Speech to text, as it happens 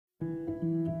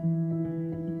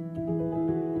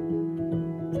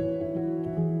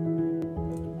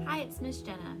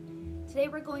Today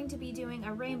we're going to be doing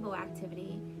a rainbow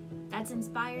activity that's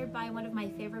inspired by one of my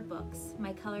favorite books,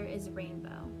 My Color is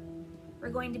Rainbow. We're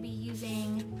going to be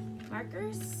using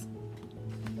markers,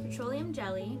 petroleum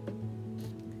jelly,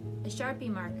 a Sharpie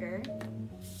marker,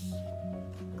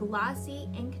 glossy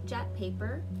inkjet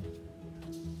paper,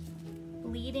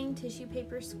 bleeding tissue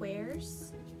paper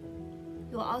squares.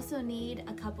 You'll also need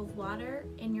a cup of water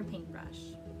and your paintbrush.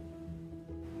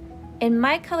 In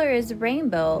My Color is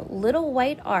Rainbow, Little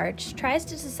White Arch tries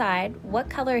to decide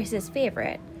what color is his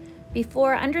favorite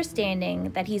before understanding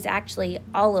that he's actually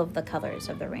all of the colors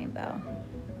of the rainbow.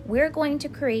 We're going to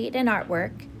create an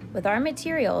artwork with our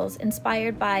materials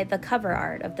inspired by the cover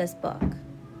art of this book.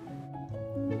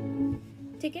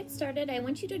 To get started, I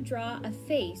want you to draw a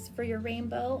face for your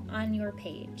rainbow on your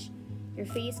page. Your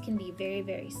face can be very,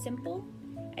 very simple.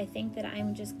 I think that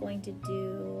I'm just going to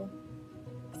do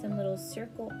some little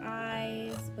circle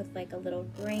eyes with like a little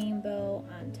rainbow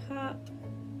on top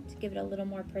to give it a little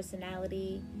more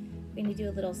personality. We're going to do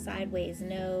a little sideways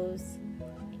nose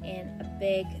and a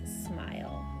big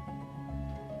smile.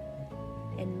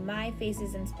 And my face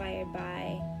is inspired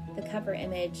by the cover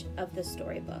image of the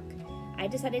storybook. I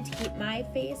decided to keep my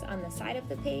face on the side of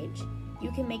the page. You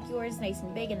can make yours nice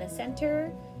and big in the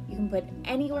center. You can put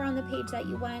anywhere on the page that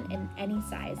you want and any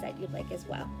size that you'd like as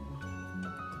well.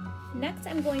 Next,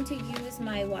 I'm going to use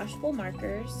my washable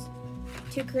markers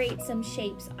to create some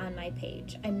shapes on my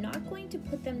page. I'm not going to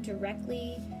put them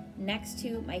directly next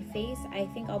to my face. I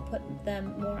think I'll put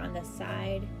them more on the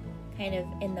side, kind of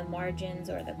in the margins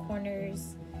or the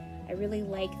corners. I really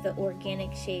like the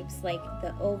organic shapes like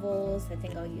the ovals. I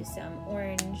think I'll use some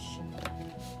orange.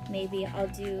 Maybe I'll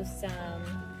do some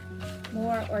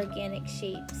more organic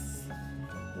shapes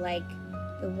like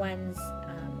the ones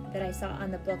that I saw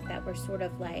on the book that were sort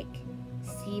of like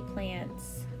sea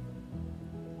plants.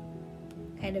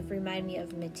 Kind of remind me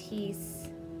of Matisse,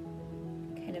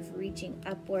 kind of reaching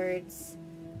upwards.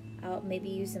 I'll maybe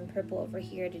use some purple over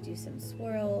here to do some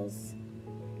swirls.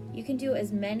 You can do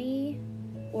as many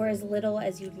or as little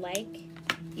as you'd like,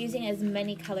 using as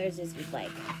many colors as you'd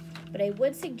like. But I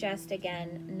would suggest,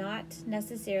 again, not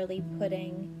necessarily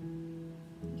putting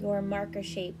your marker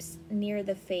shapes near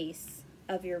the face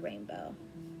of your rainbow.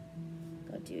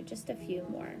 Go do just a few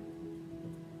more.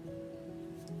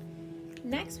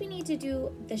 Next, we need to do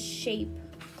the shape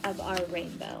of our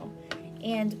rainbow.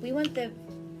 And we want the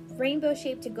rainbow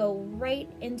shape to go right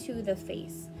into the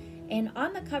face. And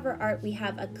on the cover art, we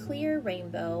have a clear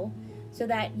rainbow so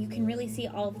that you can really see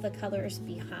all of the colors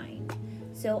behind.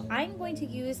 So I'm going to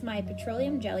use my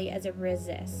petroleum jelly as a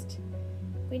resist.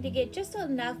 I'm going to get just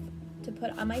enough to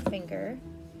put on my finger,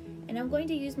 and I'm going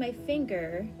to use my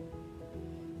finger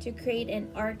to create an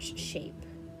arch shape.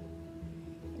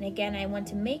 And again, I want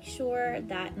to make sure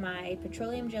that my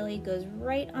petroleum jelly goes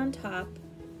right on top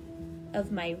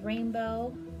of my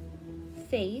rainbow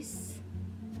face.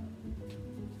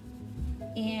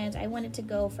 And I want it to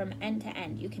go from end to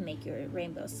end. You can make your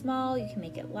rainbow small, you can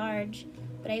make it large,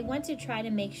 but I want to try to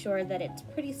make sure that it's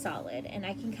pretty solid, and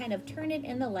I can kind of turn it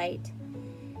in the light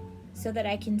so that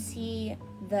I can see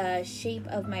the shape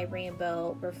of my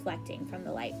rainbow reflecting from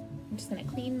the light. I'm just gonna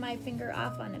clean my finger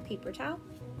off on a paper towel.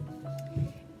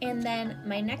 And then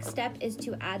my next step is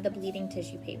to add the bleeding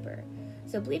tissue paper.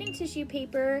 So bleeding tissue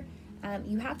paper,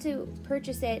 you have to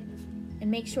purchase it and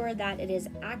make sure that it is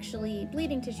actually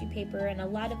bleeding tissue paper. And a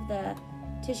lot of the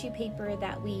tissue paper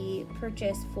that we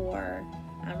purchase for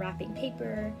wrapping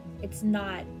paper, it's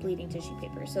not bleeding tissue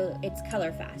paper. So it's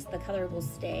color fast. The color will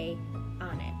stay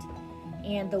on it.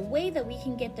 And the way that we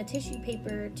can get the tissue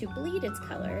paper to bleed its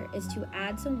color is to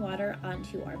add some water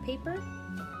onto our paper.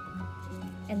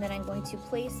 And then I'm going to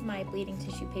place my bleeding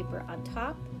tissue paper on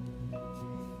top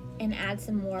and add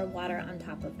some more water on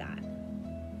top of that.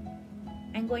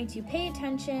 I'm going to pay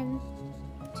attention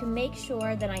to make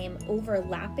sure that I am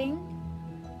overlapping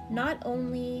not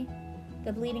only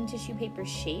the bleeding tissue paper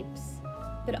shapes,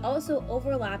 but also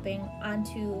overlapping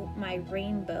onto my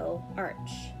rainbow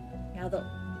arch. Now the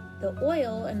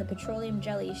oil and the petroleum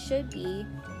jelly should be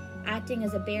acting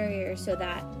as a barrier so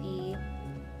that the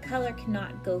color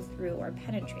cannot go through or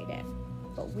penetrate it,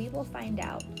 but we will find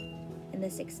out in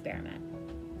this experiment.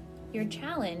 Your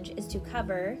challenge is to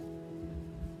cover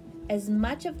as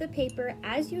much of the paper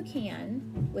as you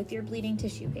can with your bleeding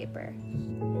tissue paper.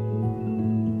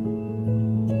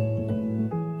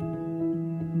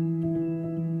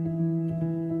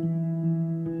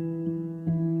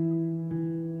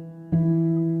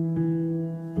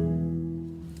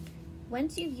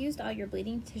 Once you've used all your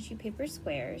bleeding tissue paper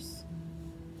squares,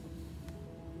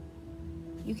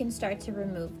 you can start to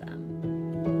remove them.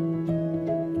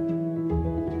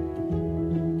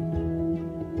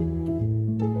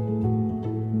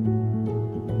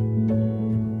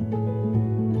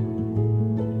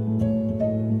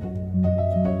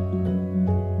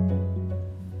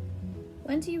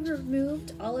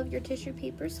 tissue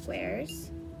paper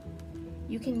squares.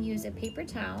 You can use a paper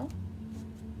towel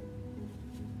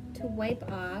to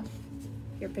wipe off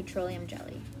your petroleum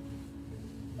jelly.